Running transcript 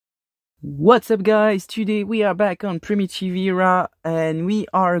What's up guys, today we are back on Primitive Era and we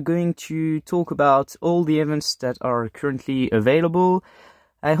are going to talk about all the events that are currently available.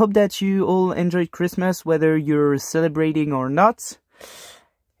 I hope that you all enjoyed Christmas, whether you're celebrating or not.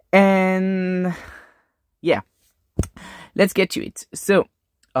 And yeah, let's get to it. So,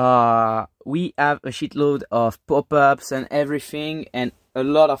 we have a shitload of pop-ups and everything and a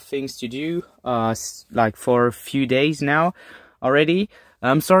lot of things to do, like for a few days now already.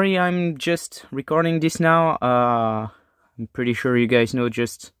 I'm sorry, I'm just recording this now. I'm pretty sure you guys know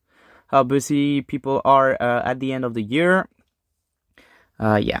just how busy people are at the end of the year.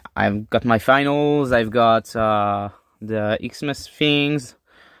 Yeah, I've got my finals, I've got the Xmas things.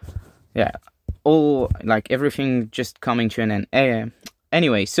 Yeah, all, like, everything just coming to an end.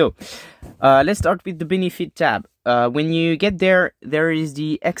 Anyway, so let's start with the benefit tab. When you get there, there is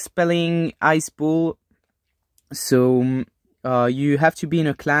the expelling ice pool. So you have to be in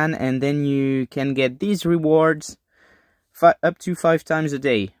a clan and then you can get these rewards up to 5 times a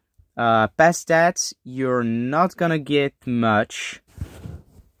day. Past that, you're not gonna get much,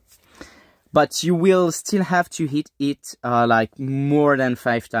 but you will still have to hit it like more than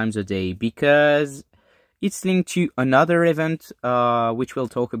 5 times a day, because it's linked to another event which we'll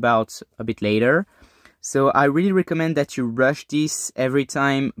talk about a bit later. So I really recommend that you rush this every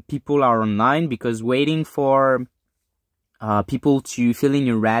time people are online, because waiting for people to fill in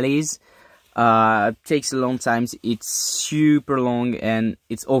your rallies takes a long time. It's super long and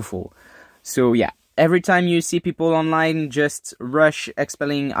it's awful. So yeah, every time you see people online, just rush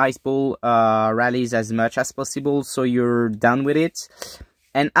expelling ice ball rallies as much as possible so you're done with it.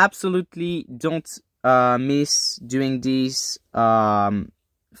 And absolutely don't miss doing this 5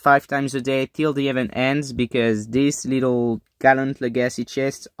 times a day till the event ends, because these little Gallant Legacy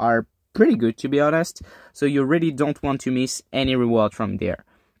chests are pretty good, to be honest, so you really don't want to miss any reward from there.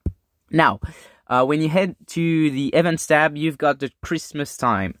 Now, when you head to the events tab, you've got the Christmas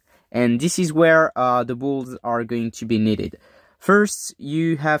time, and this is where the bulls are going to be needed. First,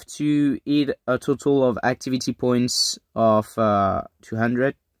 you have to hit a total of activity points of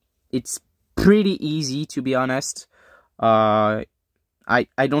 200. It's pretty easy, to be honest. I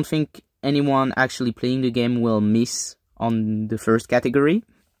don't think anyone actually playing the game will miss on the first category.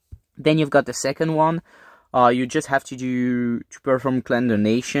 Then you've got the second one. You just have to perform clan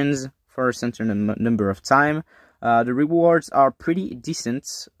donations for a certain number of time. The rewards are pretty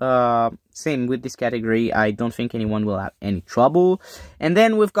decent. Same with this category. I don't think anyone will have any trouble. And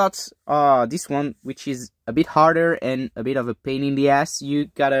then we've got this one, which is a bit harder and a bit of a pain in the ass. You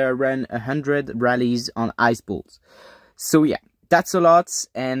gotta run 100 rallies on ice balls. So yeah, that's a lot,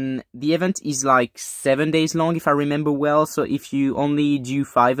 and the event is like 7 days long, if I remember well. So if you only do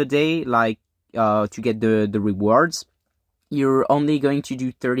 5 a day, like to get the rewards, you're only going to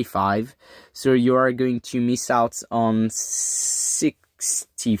do 35. So you are going to miss out on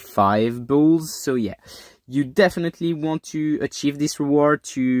 65 bulls. So yeah, you definitely want to achieve this reward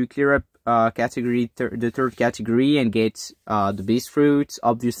to clear up the third category and get the beast fruit.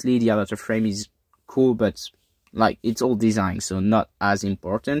 Obviously, the avatar frame is cool, but like, it's all design, so not as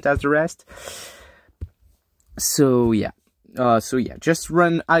important as the rest. So yeah, just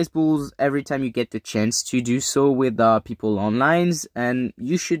run ice balls every time you get the chance to do so with people online, and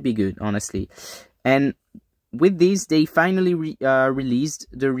you should be good, honestly. And with this, they finally released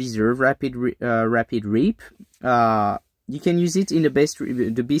the reserve rapid reap. You can use it in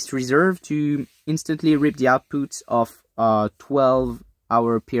the beast reserve to instantly reap the output of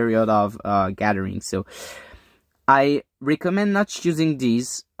 12-hour period of gathering. So I recommend not using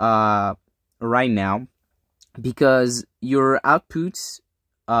these right now, because your output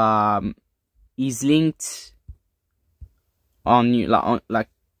is linked on you. Like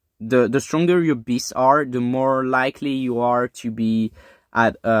the stronger your beasts are, the more likely you are to be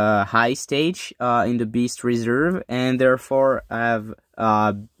at a high stage in the beast reserve, and therefore have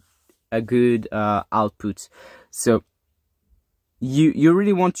a good output. So you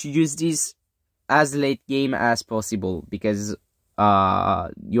really want to use this as late game as possible, because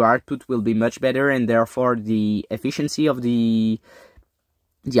your output will be much better, and therefore the efficiency of the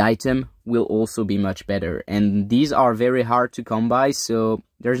item will also be much better. And these are very hard to come by, so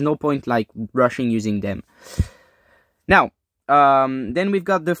there's no point like rushing using them. Now, then we've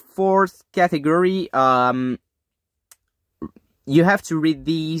got the fourth category. You have to read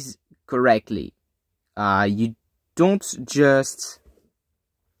these correctly. You don't just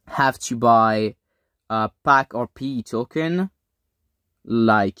have to buy a pack or PE token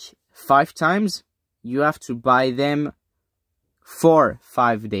like 5 times. You have to buy them for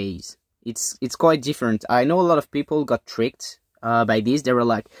 5 days. It's quite different. I know a lot of people got tricked by this. They were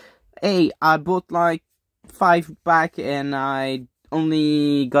like, hey, I bought like 5 pack and I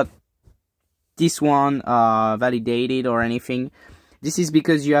only got this one validated or anything. This is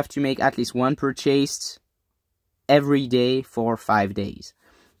because you have to make at least one purchase every day for 5 days.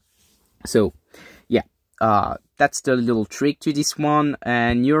 So yeah, that's the little trick to this one,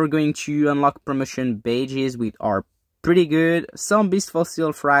 and you're going to unlock promotion badges which are pretty good. Some beast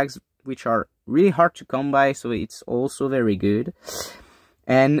fossil frags which are really hard to come by, so it's also very good.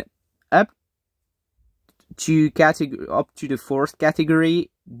 And up to the 4th category,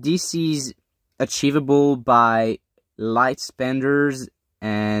 this is achievable by light spenders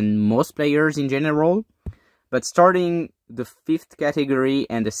and most players in general. But starting the 5th category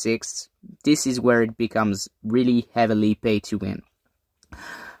and the 6th, this is where it becomes really heavily pay to win.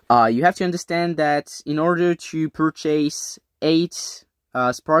 You have to understand that in order to purchase 8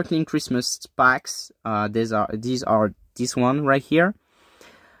 sparkling Christmas packs, these are this one right here.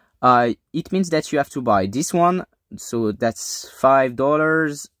 It means that you have to buy this one, so that's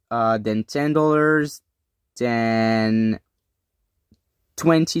 $5, then $10, then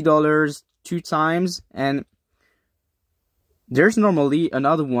 $20 2 times, and there's normally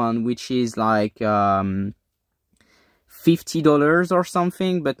another one which is like $50 or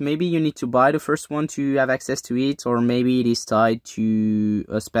something, but maybe you need to buy the first one to have access to it, or maybe it is tied to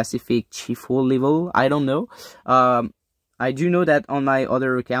a specific chief hole level. I don't know. I do know that on my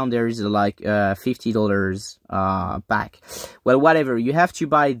other account there is like $50 pack. Well, whatever, you have to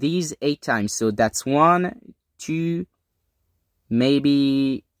buy these 8 times, so that's 1, 2,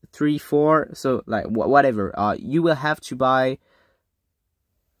 maybe 3, 4, so like whatever. You will have to buy,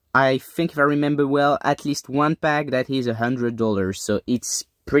 I think if I remember well, at least 1 pack that is $100, so it's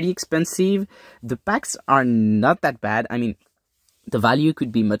pretty expensive. The packs are not that bad. I mean, the value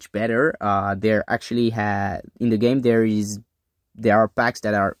could be much better. There actually in the game there are packs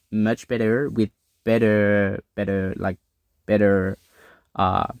that are much better with better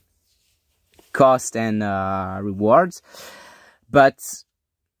cost and rewards, but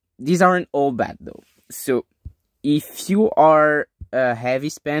these aren't all bad though. So if you are a heavy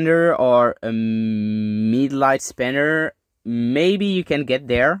spender or a mid-light spender, maybe you can get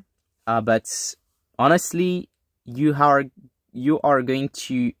there, but honestly you are going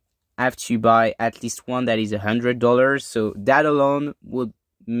to have to buy at least one that is $100, so that alone would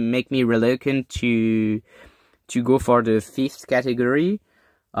make me reluctant to go for the 5th category,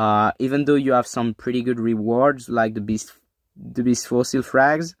 even though you have some pretty good rewards like the beast fossil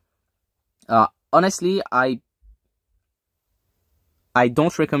frags. Honestly, I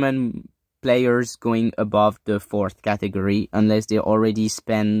don't recommend players going above the 4th category unless they already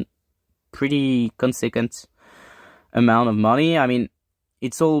spend pretty consequent amount of money. I mean,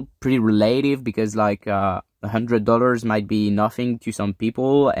 it's all pretty relative because like $100 might be nothing to some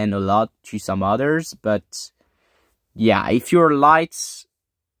people and a lot to some others, but yeah, if you're light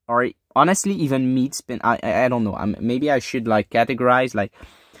or honestly even mid spend, I don't know, maybe I should like categorize like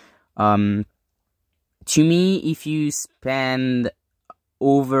to me, if you spend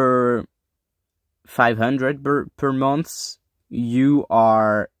over 500 per month, you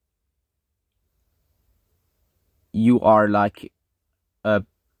are like a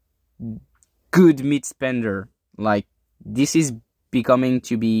good mid spender. Like, this is becoming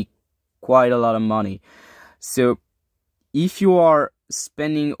to be quite a lot of money. So if you are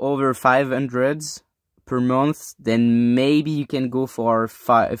spending over 500s per month, then maybe you can go for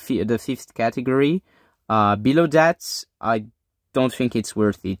the 5th category. Below that, I don't think it's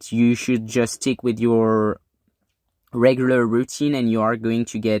worth it. You should just stick with your regular routine and you are going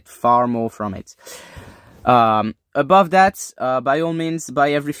to get far more from it. Above that, by all means,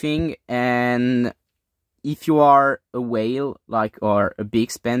 buy everything. And if you are a whale, like, or a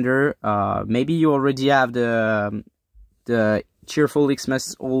big spender, maybe you already have the cheerful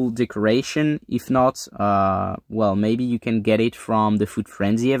Xmas old decoration. If not, well, maybe you can get it from the Food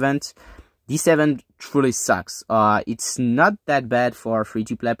Frenzy event. This event truly sucks. It's not that bad for a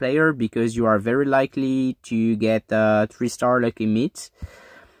free-to-play player because you are very likely to get 3-star lucky meat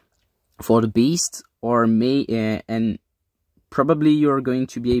for the beast, or and probably you're going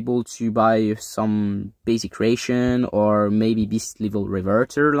to be able to buy some basic ration or maybe beast level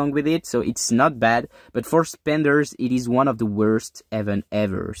reverter along with it. So it's not bad, but for spenders it is one of the worst event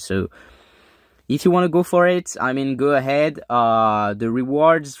ever. So if you want to go for it, I mean, go ahead. The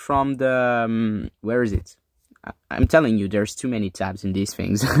rewards from the where is it? I'm telling you, there's too many tabs in these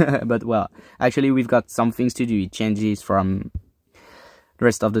things. But well, actually we've got some things to do. It changes from the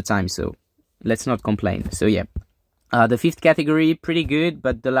rest of the time, so let's not complain. So yeah, The fifth category, pretty good,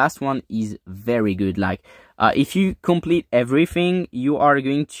 but the last one is very good. Like, if you complete everything, you are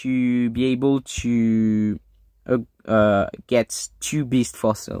going to be able to get 2 beast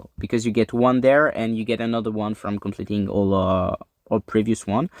fossil, because you get 1 there and you get another one from completing all previous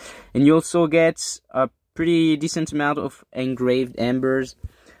one, and you also get a pretty decent amount of engraved embers.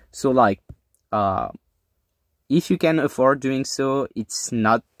 So like, if you can afford doing so, it's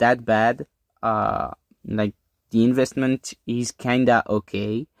not that bad. Like, the investment is kinda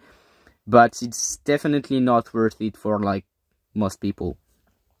okay, but it's definitely not worth it for like most people,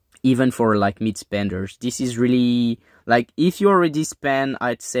 even for like mid spenders. This is really like, if you already spend,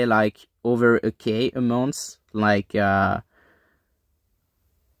 I'd say like over a K a month, like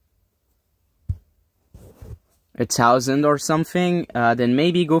 1,000 or something, then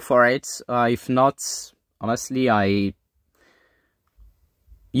maybe go for it. If not, honestly,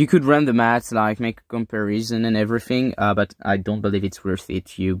 you could run the math, like make a comparison and everything, but I don't believe it's worth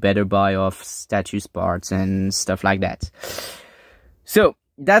it. You better buy off status parts and stuff like that. So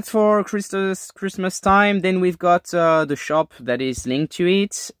that's for Christmas time. Then we've got the shop that is linked to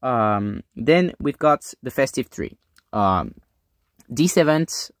it. Then we've got the festive tree. This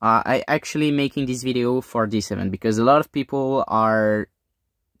event, I actually making this video for this event because a lot of people are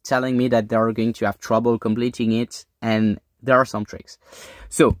telling me that they are going to have trouble completing it, and there are some tricks.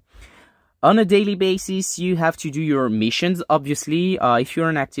 So, on a daily basis, you have to do your missions, obviously. If you're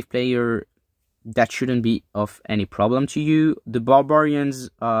an active player, that shouldn't be of any problem to you. The barbarians,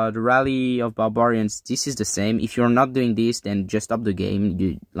 the rally of barbarians, this is the same. If you're not doing this, then just stop the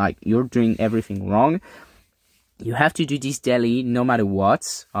game. You're doing everything wrong. You have to do this daily, no matter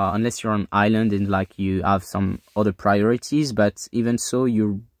what, unless you're on island and like you have some other priorities. But even so,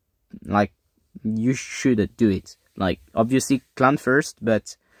 you should do it. Like, obviously clan first,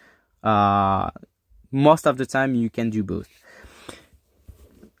 but most of the time you can do both.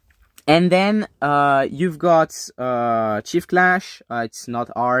 And then you've got Chief Clash. It's not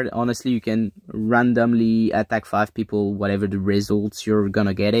hard. Honestly, you can randomly attack 5 people, whatever the results, you're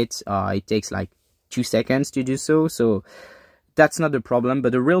gonna get it. It takes like 2 seconds to do so, so that's not the problem.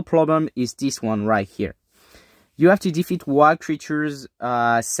 But the real problem is this one right here. You have to defeat wild creatures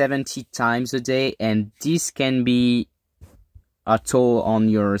 70 times a day, and this can be a toll on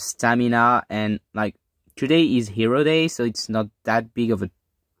your stamina. And like, today is Hero Day, so it's not that big of a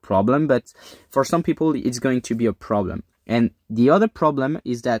problem, but for some people it's going to be a problem. And the other problem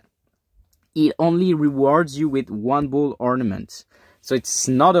is that it only rewards you with 1 bull ornament, so it's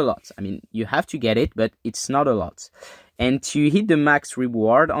not a lot. I mean, you have to get it, but it's not a lot. And to hit the max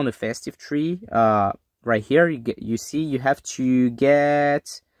reward on the festive tree, right here, you see you have to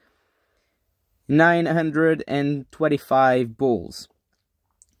get 925 bulls.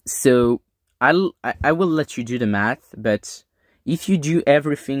 So I will let you do the math, but if you do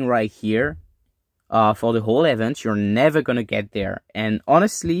everything right here for the whole event, you're never gonna get there. And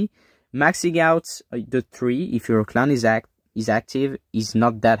honestly, maxing out the 3 if your clan is active is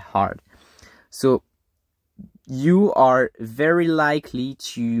not that hard. So you are very likely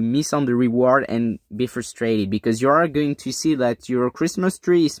to miss on the reward and be frustrated, because you are going to see that your Christmas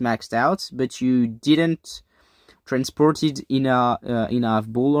tree is maxed out, but you didn't transport it enough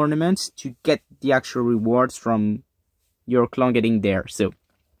bull ornaments to get the actual rewards from your clan getting there. So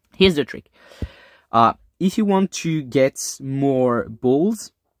here's the trick. If you want to get more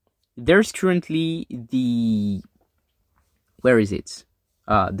bulls, there's currently the... where is it?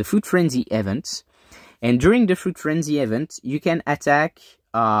 The Food Frenzy event. And during the Food Frenzy event, you can attack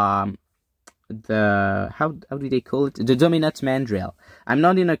the... how do they call it? The Dominant Mandrill. I'm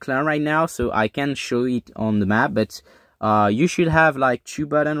not in a clan right now, so I can't show it on the map, but you should have like 2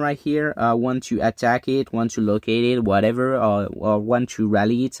 buttons right here. One to attack it, one to locate it, whatever, or one to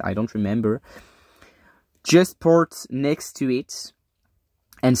rally it. I don't remember. Just port next to it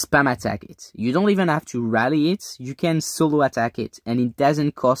and spam attack it. You don't even have to rally it. You can solo attack it, and it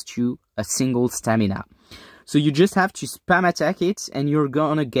doesn't cost you a single stamina. So you just have to spam attack it, and you're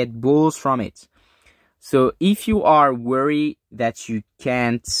gonna get bulls from it. So if you are worried that you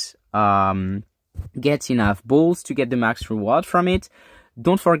can't get enough bulls to get the max reward from it,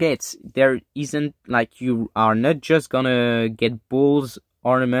 don't forget, there isn't, like, you are not just gonna get bulls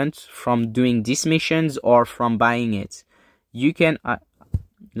ornament from doing these missions or from buying it. You can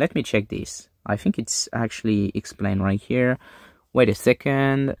let me check this. I think it's actually explained right here. Wait a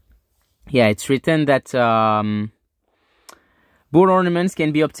second. Yeah, it's written that bull ornaments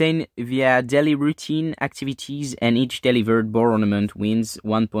can be obtained via daily routine activities, and each delivered bull ornament wins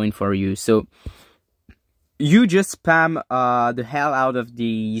 1 point for you. So you just spam the hell out of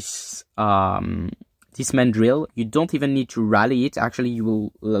these this mandrill. You don't even need to rally it. Actually, you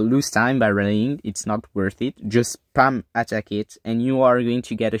will lose time by rallying. It's not worth it. Just spam attack it, and you are going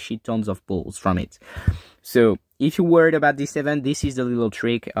to get a shit tons of pulls from it. So if you're worried about this event, this is the little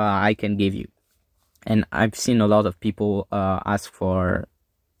trick I can give you. And I've seen a lot of people ask for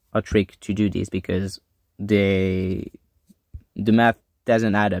a trick to do this, because the math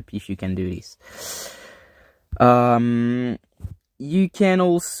doesn't add up if you can do this. You can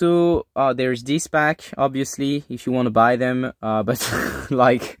also, there's this pack, obviously, if you want to buy them, but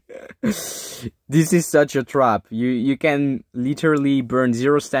like, this is such a trap. You can literally burn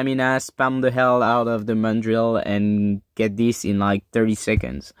 0 stamina, spam the hell out of the mandrill, and get this in like 30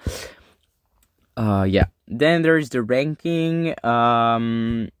 seconds. Yeah. Then there's the ranking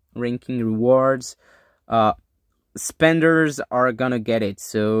rewards. Spenders are gonna get it,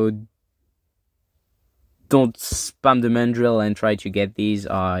 so don't spam the mandrill and try to get these.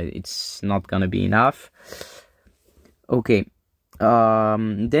 It's not gonna be enough. Okay.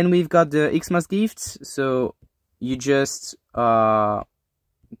 Then we've got the Xmas gifts. So you just claim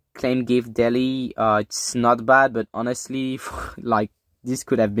gift daily. It's not bad, but honestly, like, this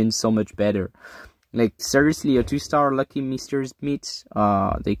could have been so much better. Like, seriously, a 2-star Lucky Mr. Smith,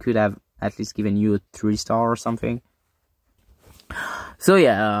 they could have at least given you a 3-star or something. So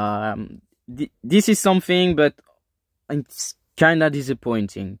yeah, this is something, but it's kinda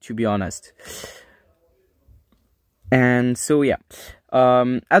disappointing, to be honest. And so yeah,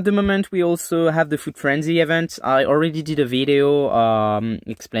 at the moment we also have the Food Frenzy event. I already did a video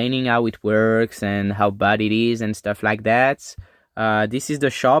explaining how it works and how bad it is and stuff like that. This is the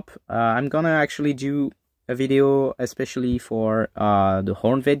shop. I'm gonna actually do a video especially for the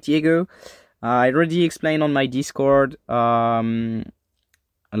Horn Vet Diego. I already explained on my Discord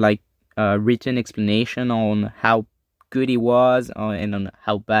like a written explanation on how good he was and on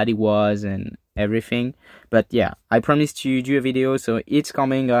how bad he was and everything. But yeah, I promised to do a video, so it's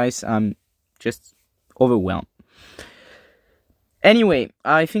coming, guys. I'm just overwhelmed. Anyway,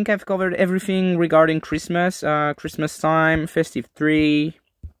 I think I've covered everything regarding Christmas, Christmas time, festive tree,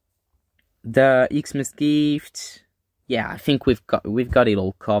 the Xmas gift. Yeah, I think we've got it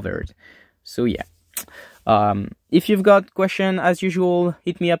all covered. So yeah, if you've got question, as usual,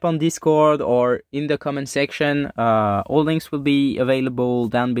 hit me up on Discord or in the comment section. All links will be available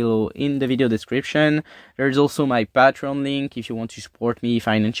down below in the video description. There's also my Patreon link if you want to support me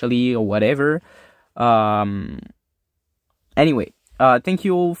financially or whatever. Anyway, thank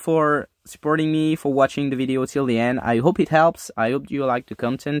you all for supporting me, for watching the video till the end. I hope it helps. I hope you like the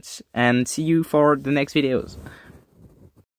content, and see you for the next videos.